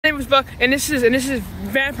name is Buck, and this is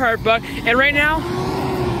Vampire Buck, and right now,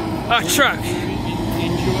 a truck.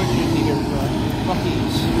 In Georgia near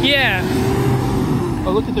Buc-ee's. Yeah.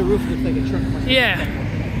 Oh, look at the roof. Looks like a truck. Yeah.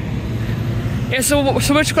 Yeah. So we'll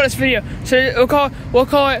just call this video. So we'll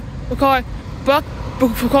call it Buck.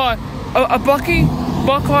 We'll call it a Bucky.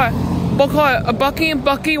 We'll call it a Bucky and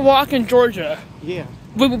Bucky walk in Georgia. Yeah.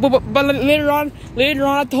 But later on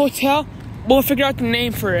at the hotel, we'll figure out the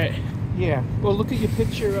name for it. Yeah. Well, look at your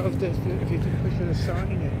picture of the. If you take a picture of the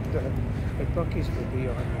sign at Buc-ee's will be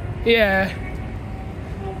on there. Yeah.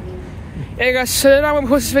 Yeah, guys. So then when we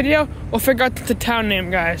post this video, we'll figure out the town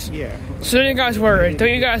name, guys. Yeah. So don't you guys worry. Don't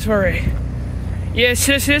you guys worry. Yeah.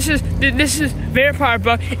 So this is Vampire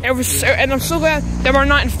Buck, and I'm so glad that we're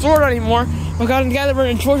not in Florida anymore. We're together. We're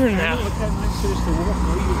in Georgia now. Look how nice it is to walk.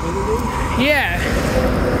 No humidity. Yeah.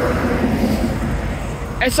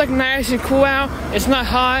 It's like nice and cool out. It's not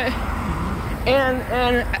hot. And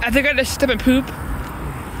I think I just step and poop.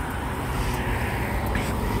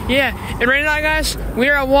 Yeah, and right now, guys, we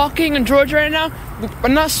are walking in Georgia right now. We're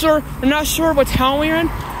not sure what town we're in,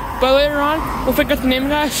 but later on we'll figure out the name,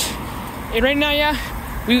 guys. And right now, yeah,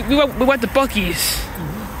 we went to Buc-ee's.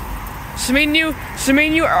 So me and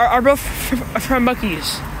you are both from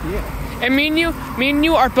Buc-ee's. Yeah. And me and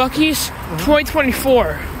you are Buc-ee's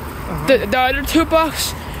 2024. The other 2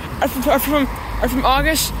 bucks are from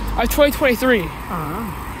August of 2023.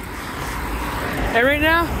 And right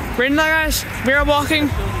now, guys, we are walking.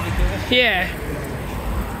 Yeah.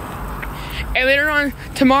 And later on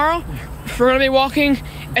tomorrow, we're gonna be walking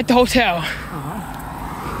at the hotel.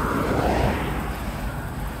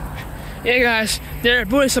 Yeah, guys, they're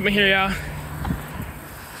doing something here, y'all.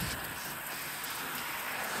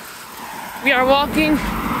 We are walking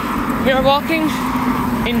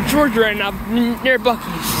in Georgia right now, near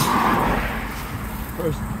Buc-ee's.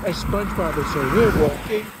 As SpongeBob would say, we're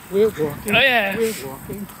walking. Oh yeah.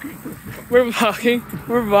 We're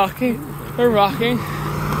walking.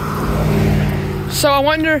 So I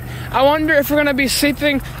wonder if we're gonna be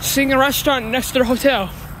seeing a restaurant next to the hotel.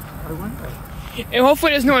 I wonder. And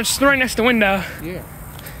hopefully there's no one snoring next to the window. Yeah.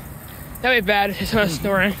 That'd be bad if there's no one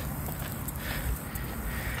snoring.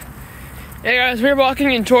 Yeah, guys, we're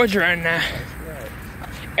walking in Georgia right now. Right.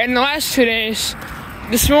 And the last 2 days,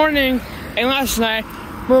 this morning and last night,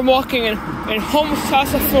 we're walking in home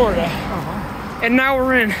south of Florida. And now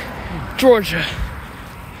we're in Georgia.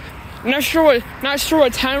 Not sure what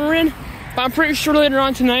time we're in, but I'm pretty sure later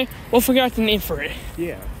on tonight we'll figure out the name for it.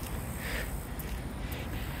 Yeah.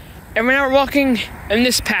 And right now we're walking in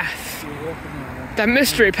this path. You're walking on that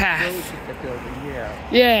mystery path. that building,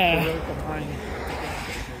 yeah. Yeah.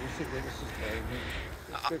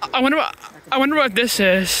 I wonder what this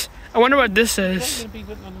is. It's going to be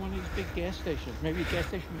on one of these big gas stations. Maybe a gas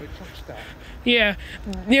station where a truck stop. Yeah.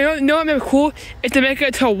 You know what would be cool? Is to make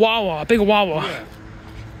it to a Wawa, a big Wawa. Yeah.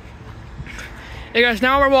 Hey guys,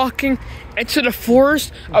 now we're walking into the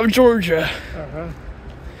forest of Georgia.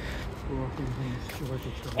 We're walking in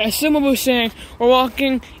Georgia. As someone was saying, we're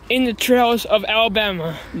walking in the trails of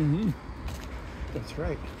Alabama. That's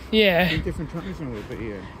right. Yeah. 3 different times in a little bit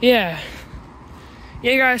here. Yeah.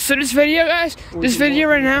 Yeah, guys. So this video, guys, this video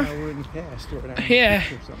right now. We're in the past, Yeah.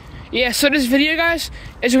 Yeah. So this video, guys,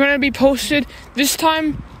 is going to be posted this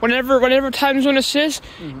time, whatever time zone this is,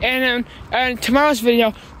 and tomorrow's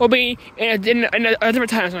video will be in a different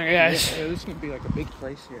time zone, guys. Yeah, this is going to be like a big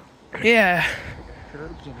place here. Yeah.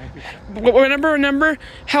 Curbs and everything. Remember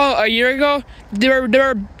how a year ago they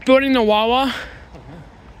were building the Wawa?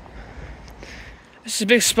 This is a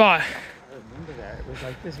big spot. I remember that. It was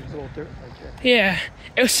like this. It was all dirt like that. Yeah.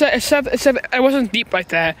 Except it wasn't deep like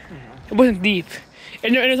that. It wasn't deep.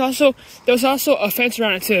 And there was also a fence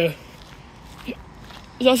around it too.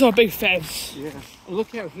 There's also a big fence. Yeah.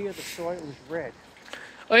 Look out here. The soil is red.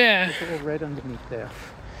 Oh yeah. It's all red underneath there.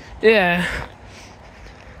 Yeah.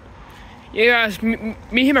 Yeah, guys. Me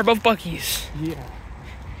and him are both Buc-ee's. Yeah.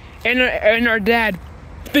 And our dad,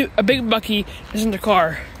 a big Buc-ee, is in the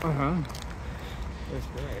car. That's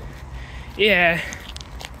right. Yeah.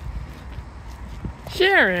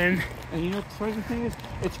 Sharon. And you know what the funny thing is?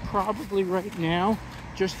 It's probably right now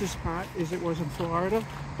just as hot as it was in Florida,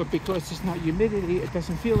 but because there's not humidity, it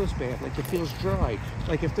doesn't feel as bad. Like, it feels dry.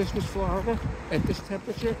 Like, if this was Florida at this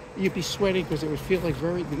temperature, you'd be sweating because it would feel like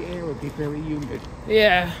the air would be very humid.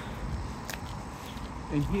 Yeah.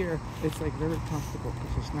 And here, it's like very comfortable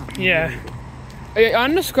because it's not humidity. Yeah.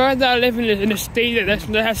 I'm just glad that I live in a state that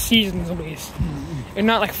has seasons at least. And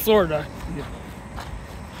not like Florida. Yeah.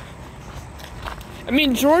 I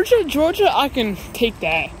mean, Georgia, I can take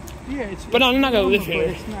that. Yeah, it's. But I'm not gonna live normal,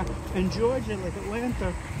 here. But it's not. In Georgia, like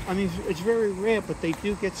Atlanta, I mean, it's very rare, but they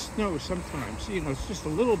do get snow sometimes. You know, it's just a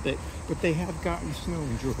little bit, but they have gotten snow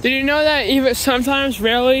in Georgia. Did you know that even sometimes,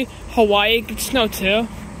 rarely, Hawaii gets snow too?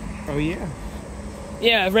 Oh, yeah?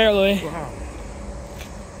 Yeah, rarely. Wow.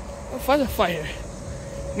 Oh, fight a fire.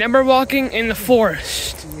 Number walking in the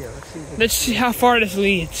forest. Yeah, Let's see how far this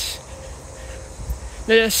leads.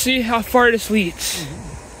 Let's see how far this leads.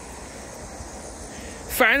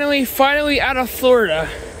 Finally out of Florida.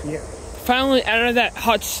 Yeah. Finally out of that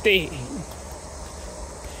hot state.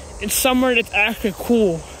 It's somewhere that's actually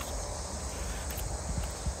cool.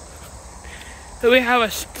 So we have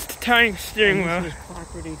a tiny steering wheel. This is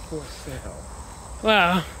property for sale.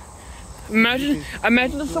 Wow. Imagine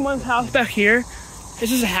there's someone's house back here.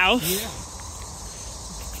 This is a house.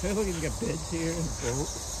 Yeah. Hey, look, you got beds here and a boat.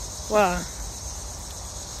 Wow.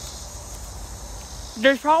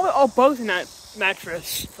 There's probably all bugs in that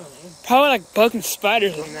mattress. Probably like bugs and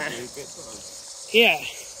spiders in that. Yeah,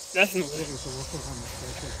 definitely.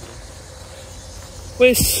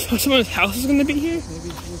 Wait, so someone's house is gonna be here?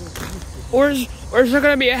 Or is there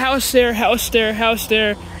gonna be a house there, house there, house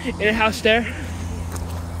there, and a house there?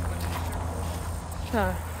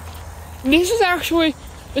 Huh. This is actually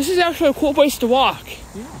a cool place to walk.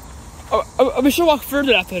 Yeah. We should walk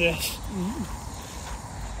further after this.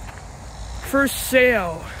 For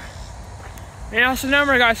sale. And also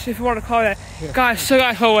remember, guys, if you want to call that, yeah. guys,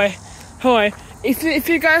 Hawaii. If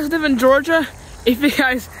you guys live in Georgia, if you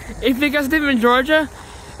guys live in Georgia,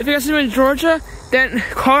 then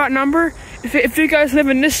call that number. If you guys live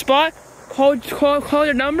in this spot, call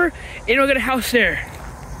your number, and you'll get a house there.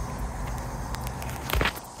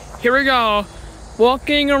 Here we go,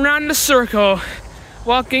 walking around the circle.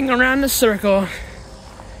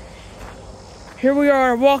 Here we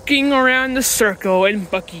are walking around the circle in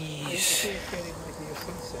Buc-ee's.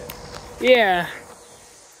 Yeah.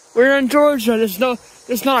 We're in Georgia. There's not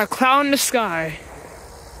a cloud in the sky.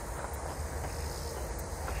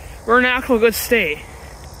 We're in an actual good state.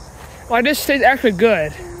 Well, this state's actually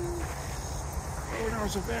good. Oh, there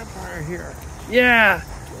was a vampire here. Yeah,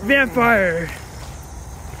 vampire.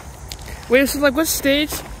 Wait, so like what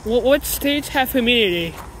states have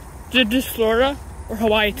humidity? Just Florida or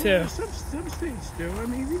Hawaii too? Well, some states do. I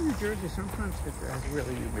mean, even New Jersey sometimes has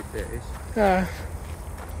really humid days.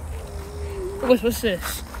 What's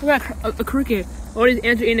this? Look at a cricket. Oh, these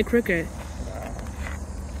ants are in a cricket.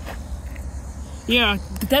 Yeah,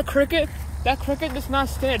 that cricket does not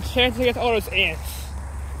stand a chance against all those ants.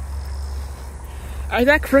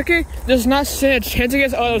 That cricket does not stand a chance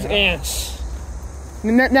against all those ants.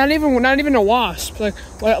 Not even a wasp.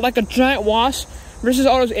 Like a giant wasp versus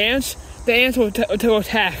all those ants. The ants will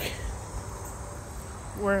attack.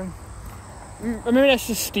 Maybe that's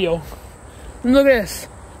just steel. Look at this.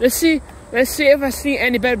 Let's see if I see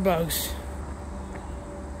any bed bugs.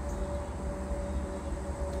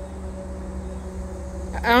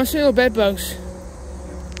 I don't see no bed bugs.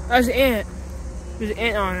 There's an ant. There's an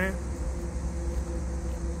ant on it.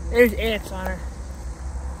 There's ants on it.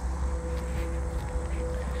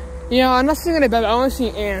 Yeah, I'm not seeing any bed bugs. I only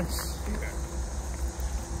see ants.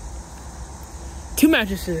 2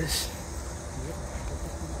 mattresses.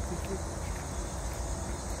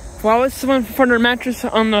 Why would someone put their mattress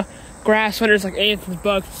on the grass when there's like ants and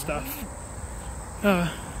bugs and stuff?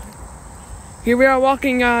 Here we are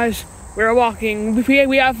walking, guys. We are walking.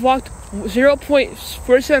 We have walked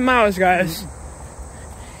 0.47 miles, guys.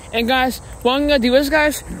 And guys, what I'm gonna do is,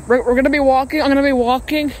 guys, we're gonna be walking. I'm gonna be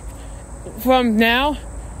walking from now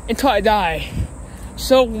until I die.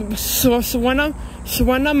 So when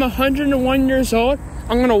I'm 101 years old,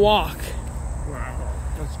 I'm gonna walk. Wow,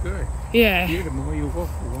 that's good. Yeah. Yeah, the more you walk,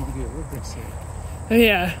 the longer you live, they say.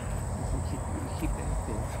 Yeah. If you keep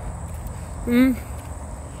active.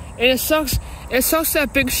 And it sucks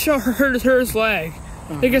that Big Show hurt his leg.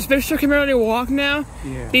 Because Big Show can barely walk now.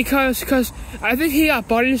 Yeah. Because I think he got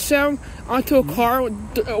body slammed onto a car with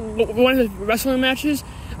one of his wrestling matches.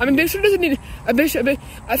 I mean, Big Show doesn't need I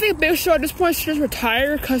think Big Show at this point should just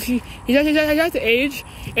retire because he's at the age.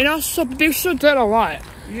 And also, Big Show done a lot.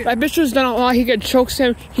 Yeah. Like, Big Show's done a lot. He got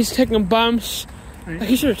chokeslammed. He's taking bumps. Like,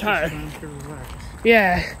 he should retire.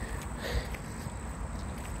 Yeah.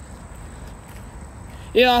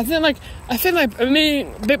 Yeah, I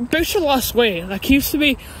mean, Big Show lost weight. Like, he used to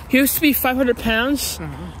be 500 pounds,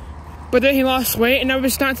 but then he lost weight, and now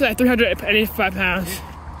he's down to like 385 pounds.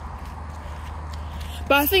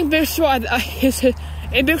 But I think Big Show,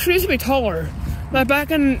 Big Show used to be taller. Like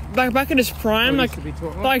back in his prime, like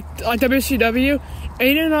WCW, and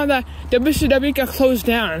you didn't know that WCW got closed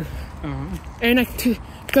down. And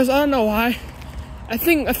because I don't know why, I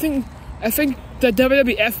think the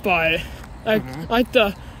WWF bought it. Like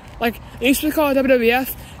Like, it used to be called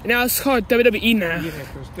WWF, and now it's called WWE now. Yeah,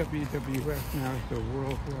 because WWF now is the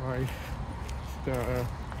Worldwide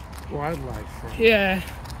Wildlife Fund. Yeah.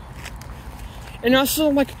 And also,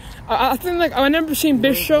 like, I think, like, I remember seeing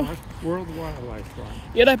Big Show. World Wildlife Fund.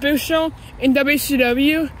 Yeah, that Big Show in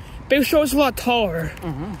WCW, Big Show was a lot taller.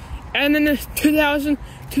 And then in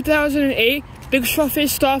 2008, Big Show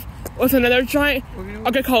faced off with another giant.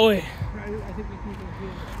 Okay, Khali. I think we can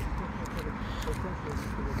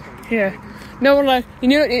go Yeah. No, like,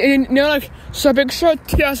 like, so Big Show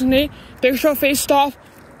 2008, Big Show faced off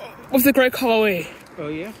with the Great Khali. Oh,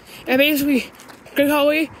 yeah? And basically, Great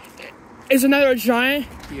Khali is another giant.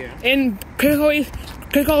 Yeah. And Great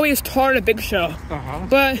Khali is taller than Big Show.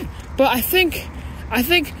 But I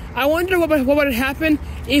wonder what would happen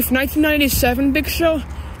if 1997 Big Show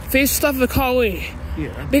faced off with Khali.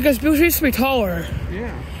 Yeah. Because Big Show used to be taller.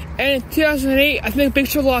 Yeah. And in 2008, I think Big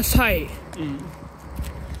Show lost height.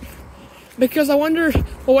 Because I wonder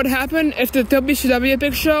what would happen if the WCW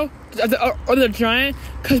Big Show or the Giant,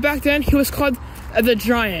 because back then he was called the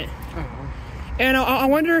Giant. And I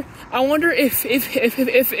wonder if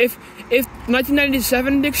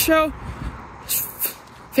 1997 Big Show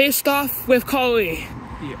faced off with Khali,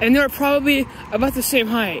 and they were probably about the same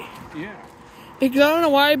height. Yeah. Because I don't know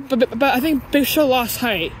why, but I think Big Show lost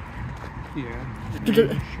height. Yeah.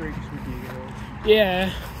 Yeah.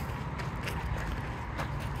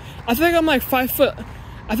 I think I'm like 5 foot.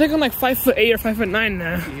 I think I'm like 5'8" or 5'9"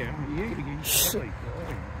 now. Yeah. Should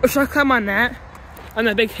I climb on that? On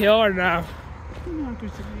that big hill or no? No,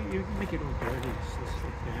 because you make it all dirty. Just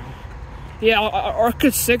slip down. Yeah, or I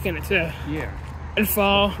could stick in it too. Yeah. And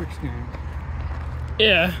fall. Quicksand.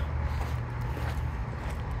 Yeah.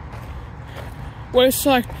 Well, it's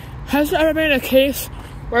like, has there ever been a case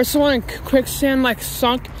where someone in quicksand like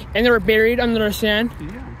sunk and they were buried under the sand? Yeah,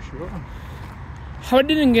 I'm sure. How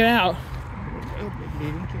did it get out? They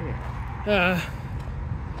didn't get out.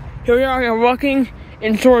 Here we are walking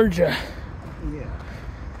in Georgia. Yeah.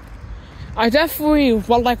 I definitely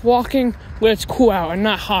like walking when it's cool out and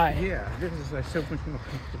not hot. Yeah, this is like so much more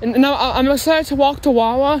comfortable. And now I'm excited to walk to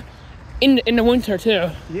Wawa in the winter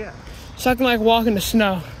too. Yeah. So I can like walk in the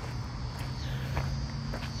snow.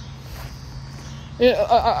 Yeah,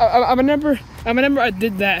 I remember I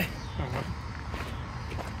did that.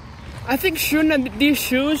 I think these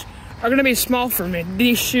shoes are gonna be small for me.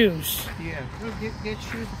 These shoes. Yeah. Well, get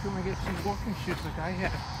shoes if you want to get some walking shoes like I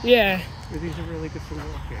have. Yeah. But these are really good for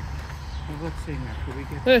walking. Well, let's see now. Can we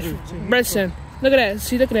get Look, Bredson. Look at that.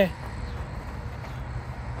 See, look at that.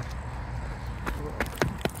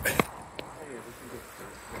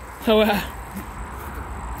 Oh wow.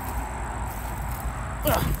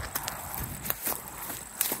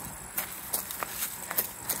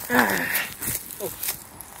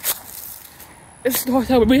 This is the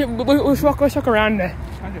hotel. We should walk around there.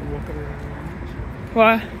 I didn't walk around.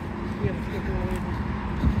 What? Yeah, let's go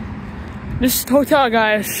around. This is the hotel,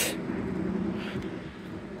 guys.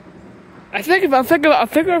 I think if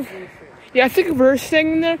we're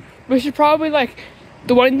staying there, we should probably like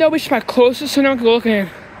the window. We should probably close it so no one can look in.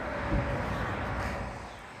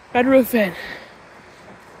 Red roof in.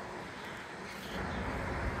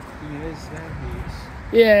 Yes, that is.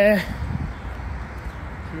 Yeah.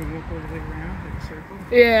 Can we walk all the way around in a circle?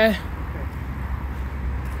 Yeah. Okay.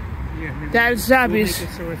 Yeah. Maybe That is we'll Zabby's. make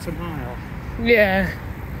it so it's a mile. Yeah.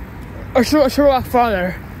 Or should we walk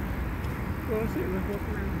farther? Well, let's see. Let's walk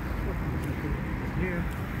around.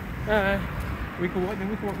 Yeah. We can walk. Then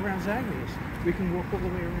we can walk around Zaggly's. We can walk all the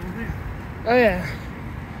way around there. Oh yeah.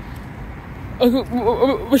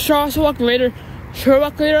 We should also walk later. Should we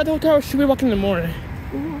walk later at the hotel, or should we walk in the morning?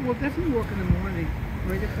 We'll definitely walk in the morning.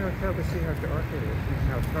 When we get to the hotel to see how dark it is and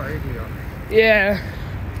how tired we are. Yeah.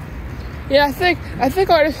 Yeah, I think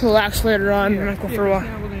I'll just relax later on and not go for a walk.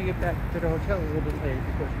 Now we're gonna get back to the hotel a little bit later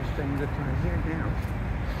because we're spending the time here now.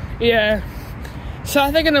 Yeah. So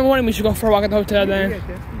I think in the morning we should go for a walk at the hotel then. Yeah,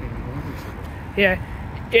 definitely. Yeah.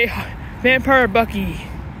 Vampire Bucky.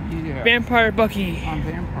 Yeah. Vampire Bucky. I'm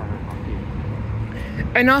Vampire Bucky.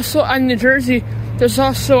 And also in New Jersey, there's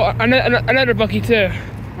also another Bucky too.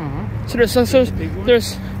 So there's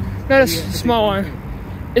not a small one.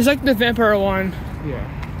 It's like the vampire one. Yeah.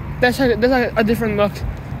 That's like a different look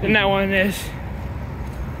than that one is.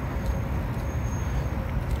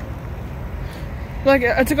 Like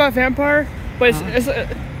it's like a vampire, but it's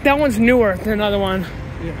that one's newer than another one.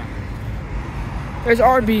 Yeah. There's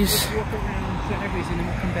Arby's. Let's walk around Zaggly's and then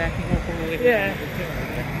we'll come back and walk all the way Yeah. around the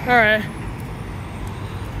hotel. All right.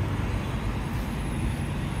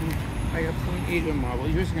 I got 0.8 on mine. Well,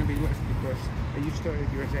 yours is going to be less because you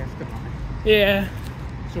started yours after mine. Yeah.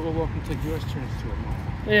 So we'll walk until yours turns to a mile.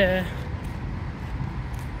 Yeah.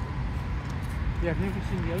 Yeah, I've never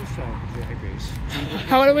seen the other side of Zag Base.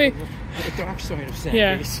 How do we? The dark side of Zag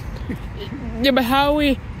Yeah. Base. Yeah, but how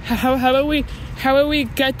do we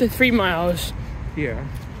get to 3 miles? Yeah.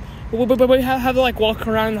 But we have to like walk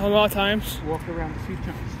around a lot of times. Walk around a few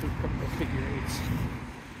times to a couple of figure eights.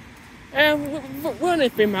 And we're only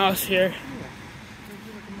 3 miles here.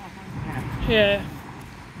 Yeah.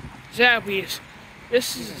 Zaxby's.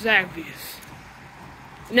 This is Zaxby's.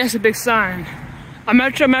 And that's a big sign.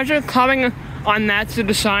 Imagine climbing on that to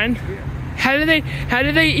the sign. Yeah. How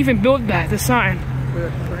did they even build that, the sign? With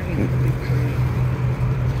a crane.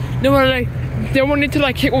 They won't need to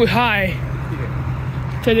like hit really high.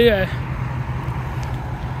 Yeah. To do that.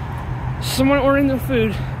 Someone ordering their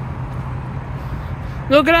food.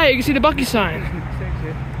 Look at that, you can see the Bucky sign.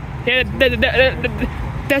 Yeah,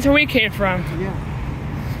 that's where we came from. Yeah.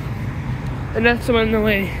 And that's the one in the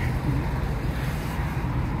way.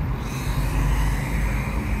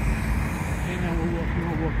 And now we'll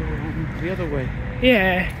walk around the other way.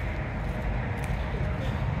 Yeah.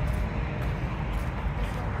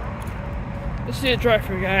 Let's see a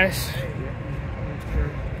drive-thru, guys.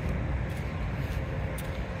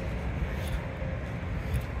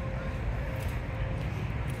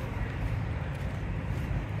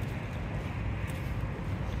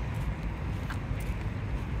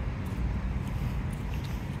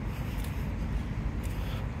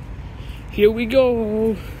 Here we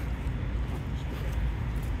go.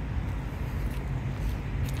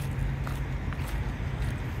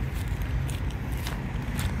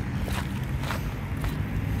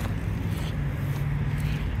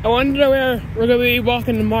 I wonder where we're gonna be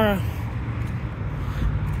walking tomorrow.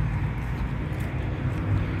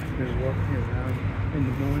 We're walking around in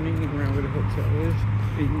the morning, around where the hotel is,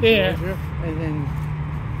 in Yeah. Georgia, and then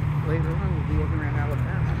later on we'll be walking around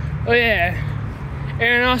Alabama. Oh yeah.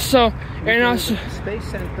 And also Space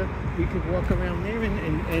Center, we could walk around there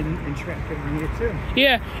and track around here too.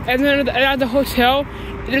 yeah, and then at the hotel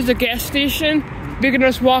there's a gas station. We can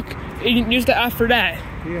just walk and use that after that.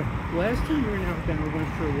 Yeah. Last time we were in Alabama, we went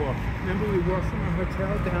for a walk. Remember, we walked from our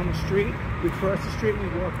hotel down the street. We crossed the street and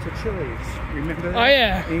we walked to Chili's. Remember that? Oh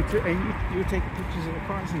yeah. And you were taking pictures of the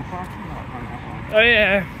cars in the parking lot on that one. Oh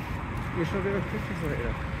yeah. We'll show you the pictures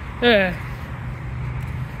later. Yeah.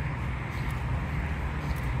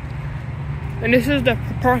 And this is the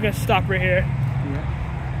parking stop right here. Yeah.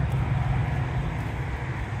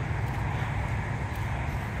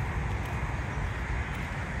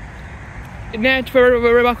 And that's where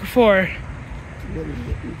we're walking for. Yeah, we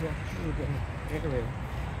walked through the area.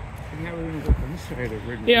 And now we're going to go on this side of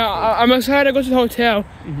it. Yeah, I'm excited to go to the hotel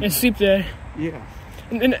and sleep there. Yeah.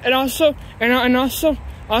 And also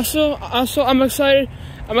I'm excited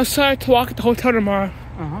to walk at the hotel tomorrow.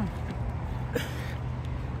 Uh-huh.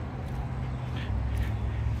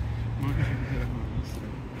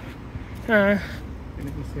 And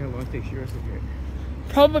then we'll see how long it takes yours to get.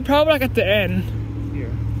 Probably like at the end. Yeah.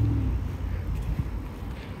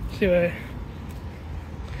 See what?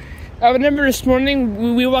 I remember this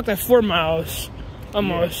morning we walked like 4 miles,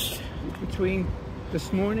 almost. Yeah. Between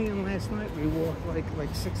this morning and last night, we walked like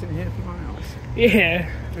 6.5 miles. Yeah.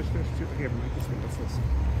 Just those two. Here, Mike, just listen.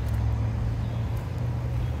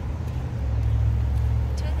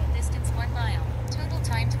 Total distance 1 mile. Total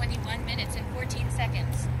time 21 minutes and 14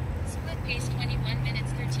 seconds. Split pace 21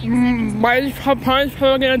 minutes 13 seconds. Mine's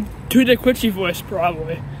probably gonna do the glitchy voice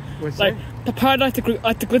probably. What's Like the probably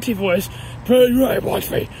like the glitchy voice. You have watched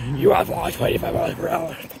me. You have watched 25 miles per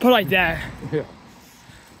hour. Put like that. Yeah.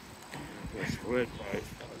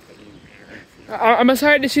 I'm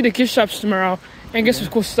excited to see the gift shops tomorrow and get some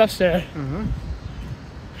cool stuff there. Uh-huh.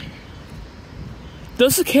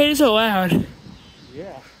 Those cicadas are loud.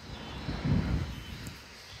 Yeah.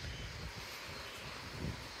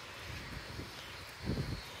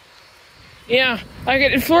 Yeah, like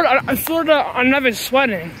in Florida, I'm not even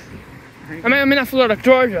sweating. I mean not Florida,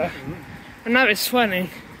 Georgia. I'm not even sweating.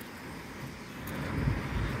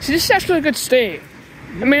 See, this is actually a good state.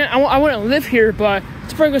 I mean, I wouldn't live here, but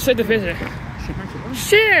it's a pretty good state to visit.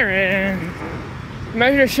 Sharon!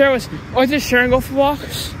 Imagine if Sharon was... Oh, did Sharon go for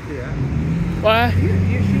walks? Yeah. What?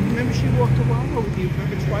 Remember she walked a while with you?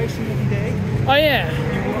 Remember twice in one day? Oh, yeah.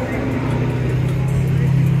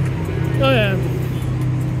 Oh, yeah.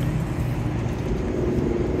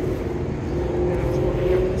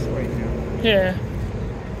 Yeah.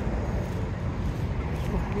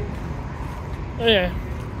 Oh, yeah.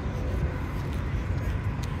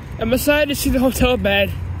 I'm excited to see the hotel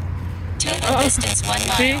bed. Total distance 1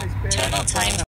 mile. See? Total time